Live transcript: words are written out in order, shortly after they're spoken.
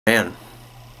Man,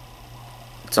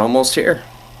 it's almost here.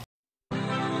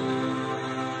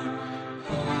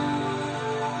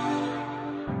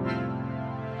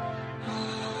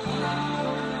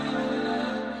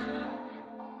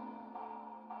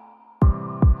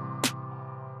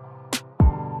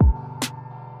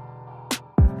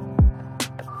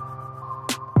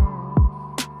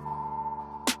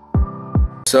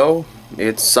 So,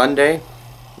 it's Sunday.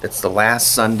 It's the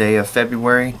last Sunday of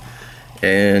February.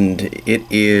 And it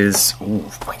is,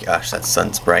 oh my gosh, that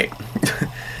sun's bright.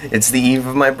 It's the eve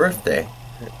of my birthday,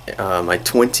 my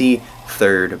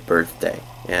 23rd birthday,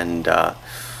 and I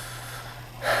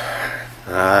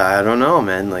don't know,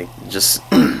 man. Like, just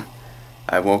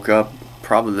I woke up.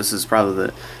 This is probably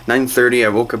the 9:30. I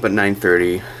woke up at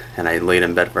 9:30, and I laid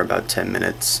in bed for about 10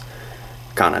 minutes,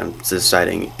 kind of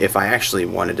deciding if I actually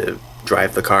wanted to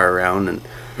drive the car around and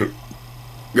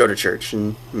go to church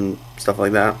and stuff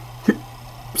like that.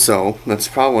 So that's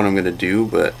probably what I'm gonna do,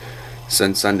 but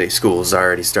since Sunday school has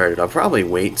already started, I'll probably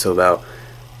wait till about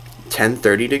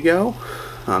 10:30 to go,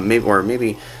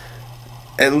 maybe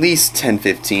at least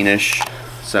 10:15ish,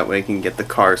 so that way I can get the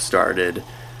car started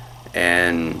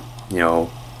and, you know,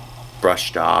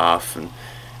 brushed off and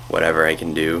whatever I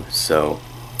can do. So,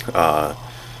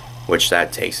 which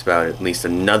that takes about at least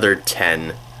another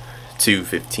 10 to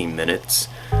 15 minutes.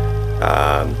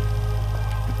 But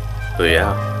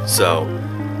yeah, so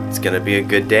it's gonna be a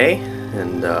good day,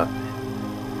 and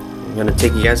I'm gonna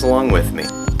take you guys along with me.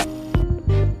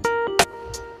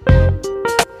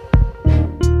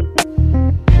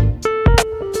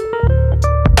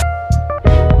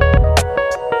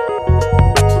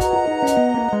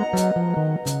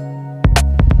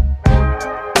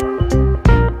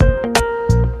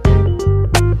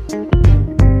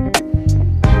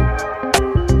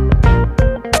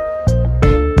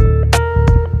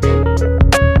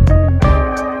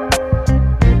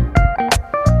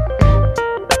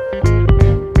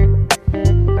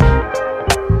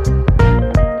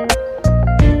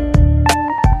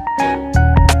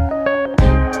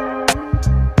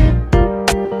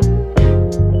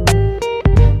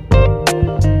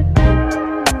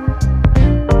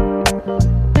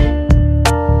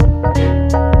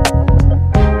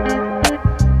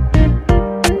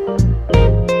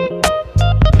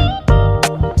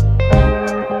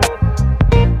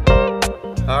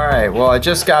 Well, I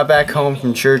just got back home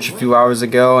from church a few hours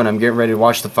ago, and I'm getting ready to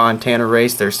watch the Fontana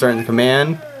race. They're starting to come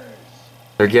in.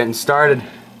 They're getting started.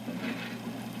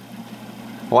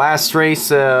 Last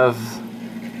race of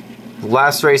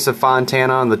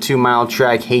Fontana on the 2-mile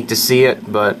track. Hate to see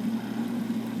it, but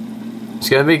it's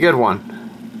gonna be a good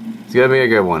one. It's gonna be a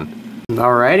good one.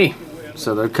 Alrighty,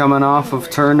 so they're coming off of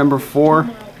turn number 4,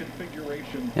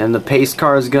 and the pace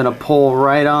car is gonna pull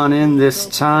right on in this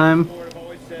time.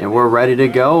 And we're ready to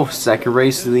go. Second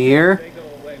race of the year.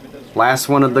 Last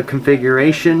one of the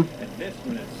configuration.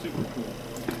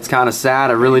 It's kind of sad.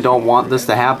 I really don't want this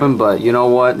to happen, but you know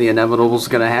what? The inevitable is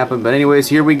going to happen. But anyways,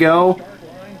 here we go.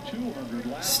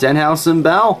 Stenhouse and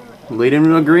Bell leading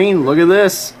in the green. Look at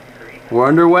this. We're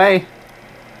underway.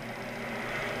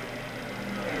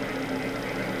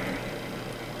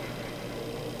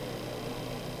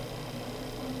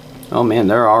 Oh man,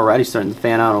 they're already starting to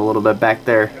fan out a little bit back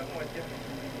there.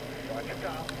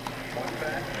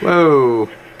 Whoa. A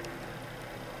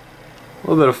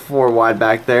little bit of 4 wide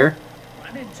back there.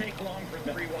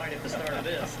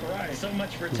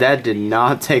 That did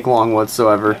not take long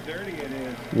whatsoever.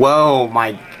 Whoa,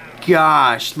 my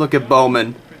gosh. Look at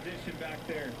Bowman.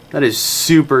 That is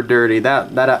super dirty. The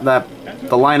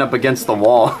lineup against the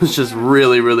wall is just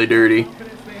really, really dirty.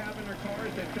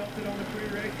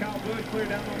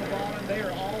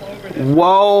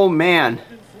 Whoa, man.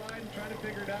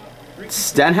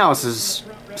 Stenhouse is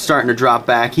starting to drop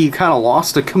back. He kind of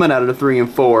lost it coming out of the 3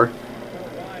 and 4.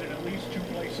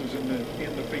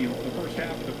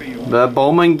 But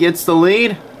Bowman gets the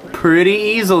lead pretty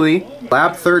easily.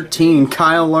 Lap 13,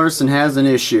 Kyle Larson has an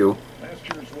issue.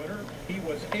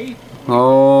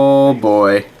 Oh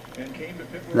boy.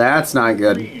 That's not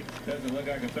good.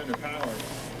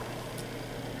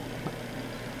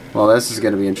 Well, this is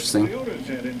going to be interesting.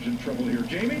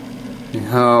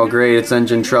 Oh great, it's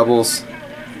engine troubles.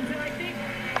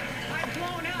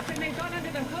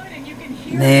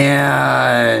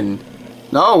 Man.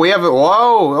 No, we have it.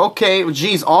 Whoa, okay.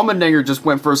 Geez, Allmendinger just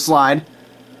went for a slide.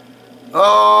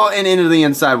 Oh, and into the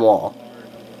inside wall.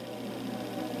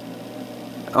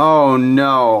 Oh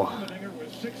no.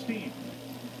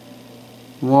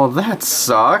 Well, that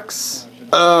sucks.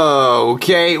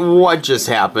 Okay, what just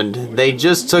happened? They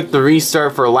just took the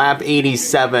restart for lap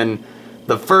 87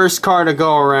 The first car to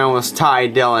go around was Ty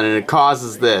Dillon, and it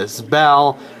causes this.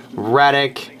 Bell,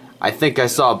 Reddick, I think I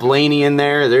saw Blaney in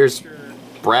there. There's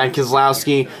Brad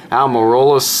Keselowski,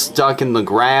 Almirola stuck in the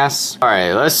grass. All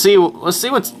right, let's see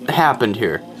what's happened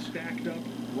here.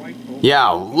 Yeah,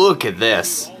 look at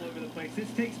this.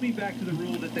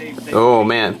 Oh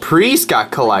man, Priest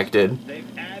got collected.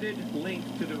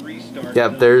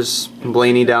 Yep, there's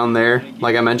Blaney down there,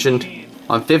 like I mentioned.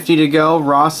 On 50 to go,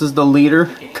 Ross is the leader.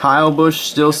 Kyle Busch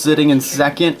still sitting in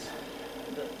second.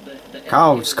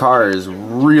 Kyle's car is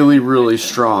really, really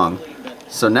strong.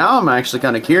 So now I'm actually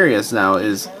kind of curious now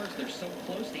is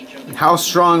how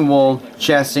strong will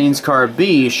Chastain's car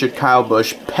be should Kyle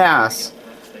Busch pass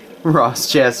Ross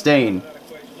Chastain?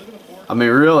 I mean,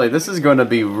 really, this is going to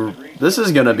be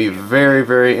very,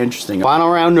 very interesting. Final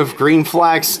round of green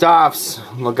flag stops.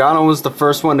 Logano was the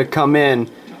first one to come in,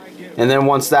 and then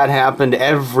once that happened,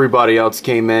 everybody else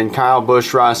came in. Kyle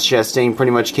Busch, Ross Chastain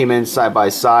pretty much came in side by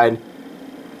side,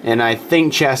 and I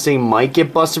think Chastain might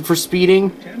get busted for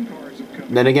speeding.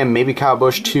 Then again, maybe Kyle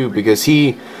Busch too, because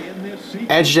he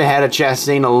edged ahead of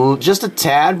Chastain just a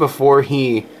tad before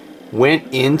he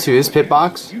went into his pit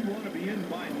box.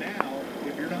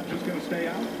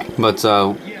 But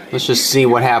let's just see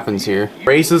what happens here.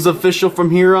 Race is official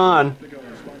from here on.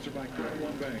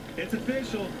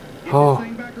 Oh,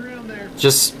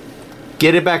 just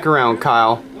get it back around,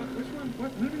 Kyle.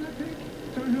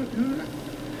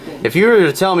 If you were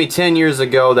to tell me 10 years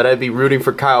ago that I'd be rooting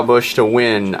for Kyle Busch to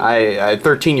win,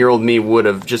 13-year-old me would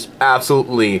have just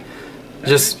absolutely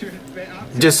just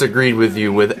disagreed with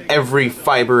you with every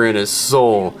fiber in his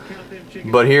soul.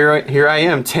 But here I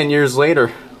am 10 years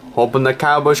later, hoping that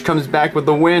Kyle Busch comes back with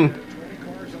the win.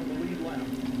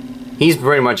 He's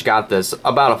pretty much got this.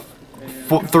 About a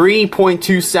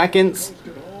 3.2 seconds.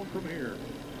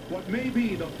 What may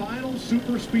be the final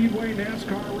super speedway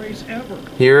NASCAR race ever.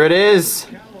 Here it is.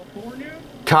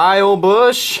 Kyle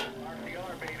Busch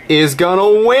is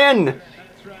gonna win.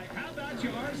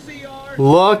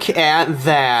 Look at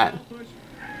that.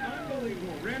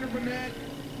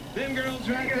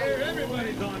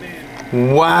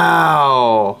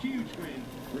 Wow.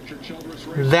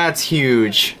 That's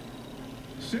huge.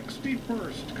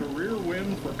 61st career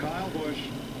win for Kyle Busch.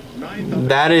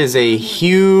 That is a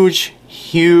huge,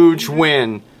 huge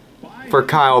win for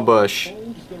Kyle Busch.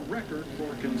 Holds the record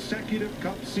for consecutive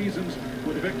Cup seasons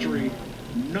with victory,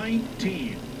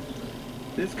 19.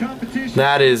 This competition.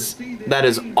 That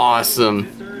is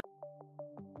awesome.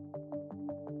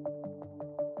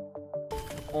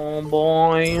 Oh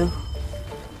boy.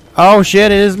 Oh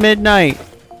shit, it is midnight.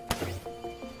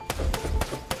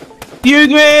 You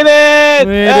made it!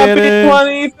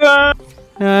 Happy 23rd!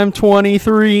 I'm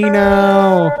 23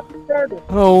 now.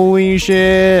 Holy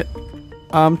shit.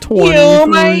 I'm 23. You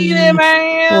made it,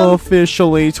 man!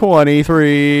 Officially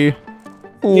 23.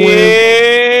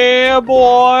 Yeah,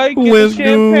 boy. Let's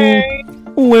go.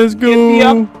 Let's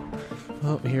go.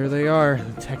 Oh, here they are.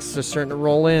 The texts are starting to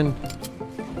roll in.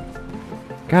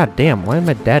 God damn, why did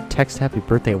my dad text happy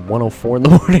birthday at 1:04 in the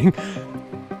morning?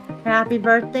 Happy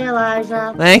birthday,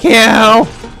 Elijah. Thank you!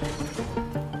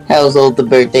 How's old the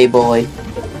birthday boy?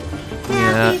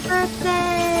 Happy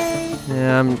birthday!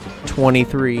 Yeah, I'm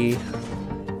 23.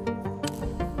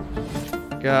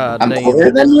 God I'm damn.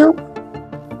 older than you?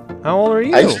 How old are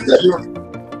you?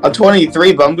 I'm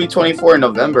 23, but I'm gonna be 24 in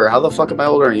November. How the fuck am I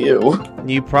older than you?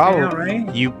 You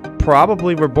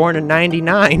probably were born in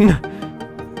 99.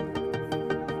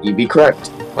 You'd be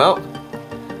correct. Well,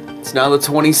 it's now the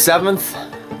 27th,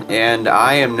 and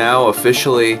I am now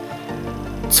officially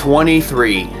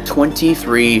 23.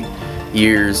 23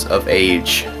 years of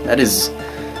age. That is...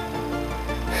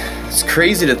 it's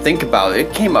crazy to think about.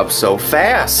 It came up so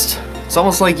fast. It's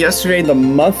almost like yesterday the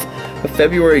month of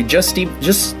February just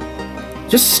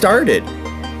started.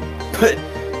 But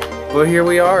here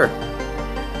we are.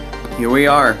 Here we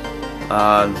are.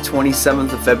 The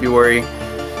 27th of February.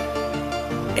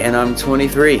 And I'm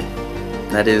 23.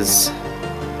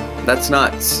 That's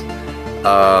nuts.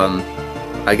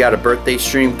 I got a birthday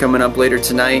stream coming up later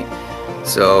tonight,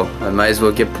 so I might as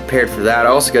well get prepared for that. I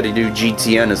also got to do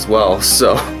GTN as well,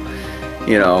 so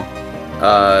you know,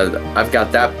 I've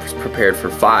got that prepared for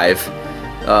 5.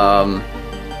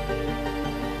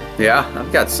 Yeah, I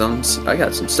got some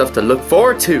stuff to look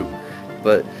forward to,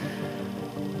 but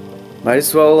might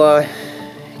as well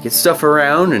get stuff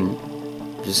around and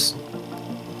just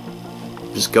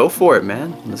go for it,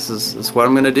 man. This is what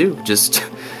I'm gonna do. Just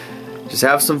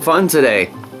have some fun today.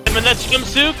 Mexican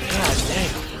soup? God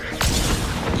damn.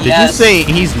 Did you say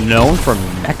he's known for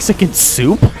Mexican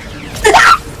soup?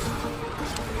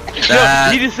 Yo,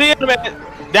 did you see it, man?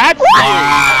 That's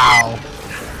wow.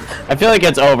 I feel like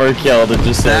it's overkill to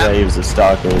just say that he was a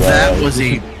stalker. Though. That was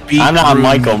a beak I'm not room,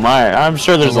 Michael Myers. I'm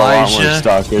sure there's Elijah, a lot more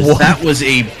stalkers. What? That was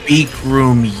a beak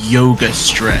room yoga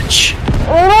stretch.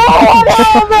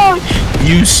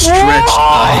 You stretched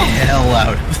the hell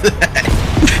out of that.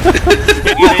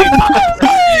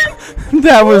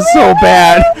 That was so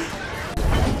bad.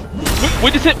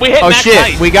 We just hit. We hit. Oh max shit!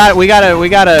 height. We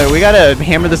gotta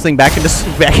hammer this thing back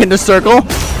into circle,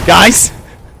 guys.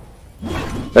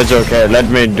 That's okay. Let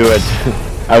me do it.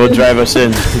 I will drive us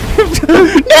in. No!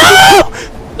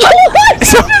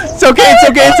 It's okay. It's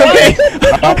okay.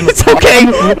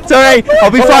 It's alright. I'll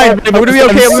be fine. I'm gonna be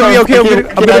okay.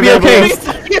 I'm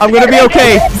gonna be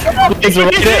okay.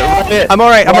 I'm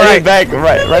alright. Back.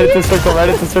 Right at the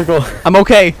circle. I'm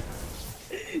okay.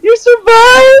 You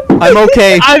survived. I'm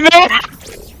okay. I'm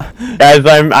in. Guys,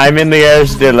 I'm in the air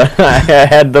still. I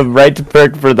had the right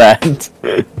perk for that.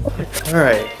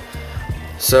 Alright.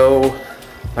 So,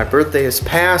 my birthday is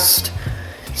past.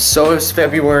 So is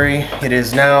February. It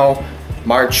is now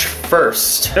March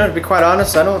 1st. To be quite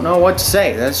honest, I don't know what to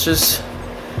say. That's just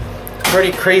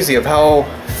pretty crazy of how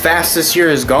fast this year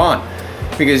has gone.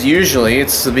 Because usually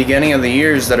it's the beginning of the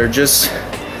years that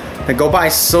go by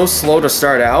so slow to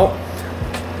start out.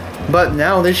 But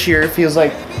now this year it feels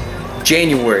like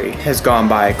January has gone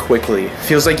by quickly. It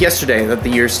feels like yesterday that the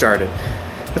year started.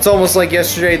 It's almost like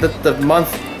yesterday that the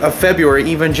month of February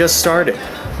even just started.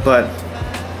 But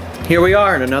here we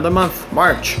are in another month,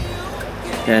 March.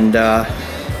 And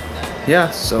yeah,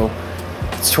 so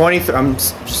it's 23. I'm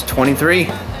just 23.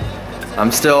 I'm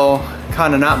still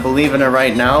kind of not believing it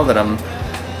right now that I'm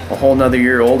a whole nother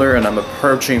year older and I'm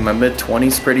approaching my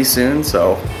mid-20s pretty soon.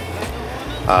 So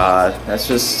that's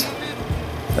just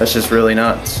really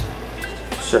nuts.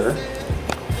 Sir,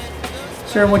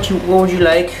 what would you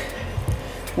like?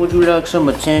 Would you like some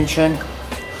attention?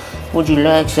 Would you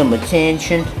like some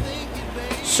attention?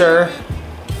 Sir?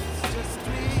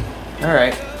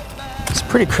 Alright. It's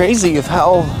pretty crazy of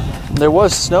how there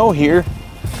was snow here.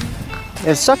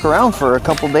 It stuck around for a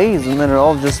couple days and then it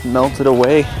all just melted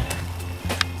away.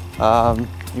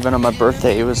 Even on my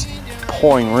birthday it was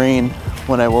pouring rain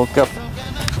when I woke up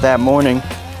that morning.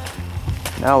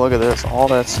 Now look at this, all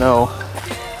that snow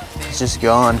is just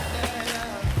gone.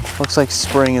 Looks like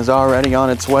spring is already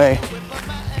on its way,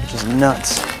 which is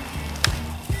nuts.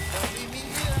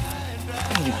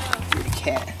 You dirty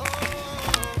cat.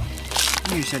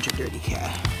 You're such a dirty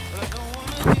cat.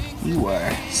 You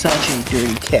are such a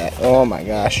dirty cat. Oh my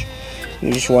gosh.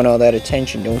 You just want all that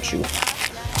attention, don't you?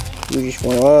 You just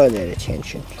want all that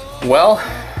attention. Well,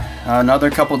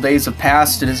 another couple days have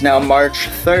passed. It is now March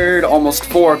 3rd, almost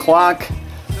 4 o'clock.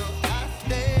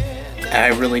 I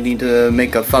really need to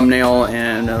make a thumbnail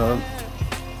and a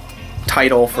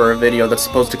title for a video that's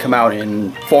supposed to come out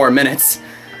in 4 minutes.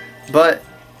 But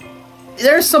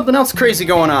there's something else crazy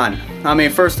going on. I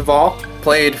mean, first of all,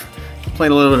 played a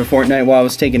little bit of Fortnite while I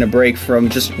was taking a break from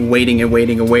just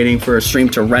waiting for a stream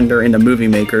to render into Movie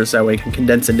Maker so that way I can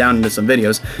condense it down into some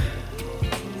videos.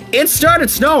 It started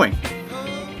snowing.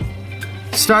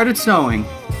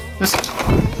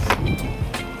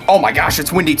 Oh my gosh,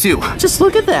 it's windy too. Just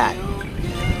look at that.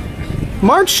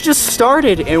 March just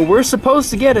started and we're supposed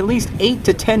to get at least 8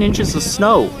 to 10 inches of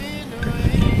snow.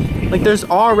 Like there's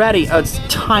already a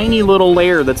tiny little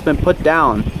layer that's been put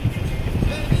down.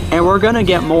 And we're gonna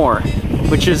get more,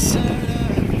 which is,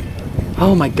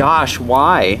 oh my gosh,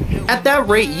 why? At that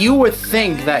rate, you would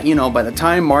think that, you know, by the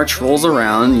time March rolls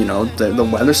around, you know, the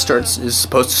weather is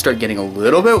supposed to start getting a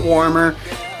little bit warmer,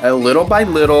 little by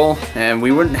little, and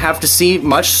we wouldn't have to see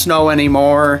much snow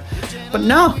anymore. But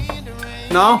no,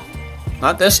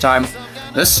 not this time.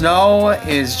 The snow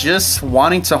is just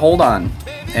wanting to hold on,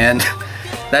 and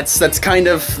that's just kind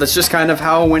of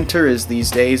how winter is these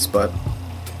days. But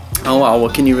oh well,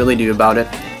 what can you really do about it?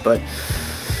 But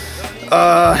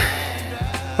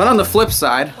on the flip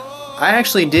side, I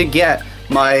actually did get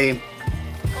my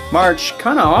March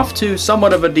kind of off to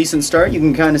somewhat of a decent start. You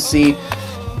can kind of see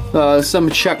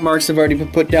some check marks have already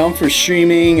been put down for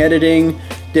streaming, editing.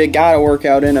 Got a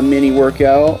workout in, a mini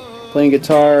workout, playing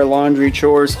guitar, laundry,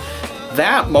 chores.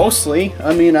 That mostly,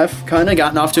 I mean, I've kind of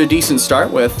gotten off to a decent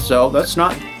start with, so that's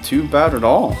not too bad at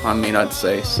all, I mean, I'd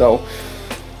say. So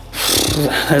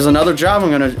there's another job I'm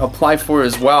going to apply for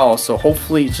as well, so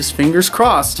hopefully, just fingers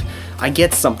crossed, I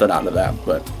get something out of that.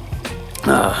 But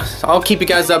I'll keep you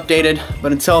guys updated,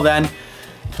 but until then,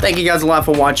 thank you guys a lot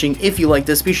for watching. If you like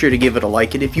this, be sure to give it a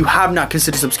like, and if you have not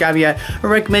considered subscribing yet, I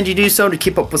recommend you do so to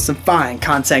keep up with some fine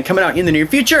content coming out in the near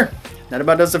future. That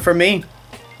about does it for me.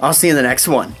 I'll see you in the next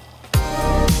one.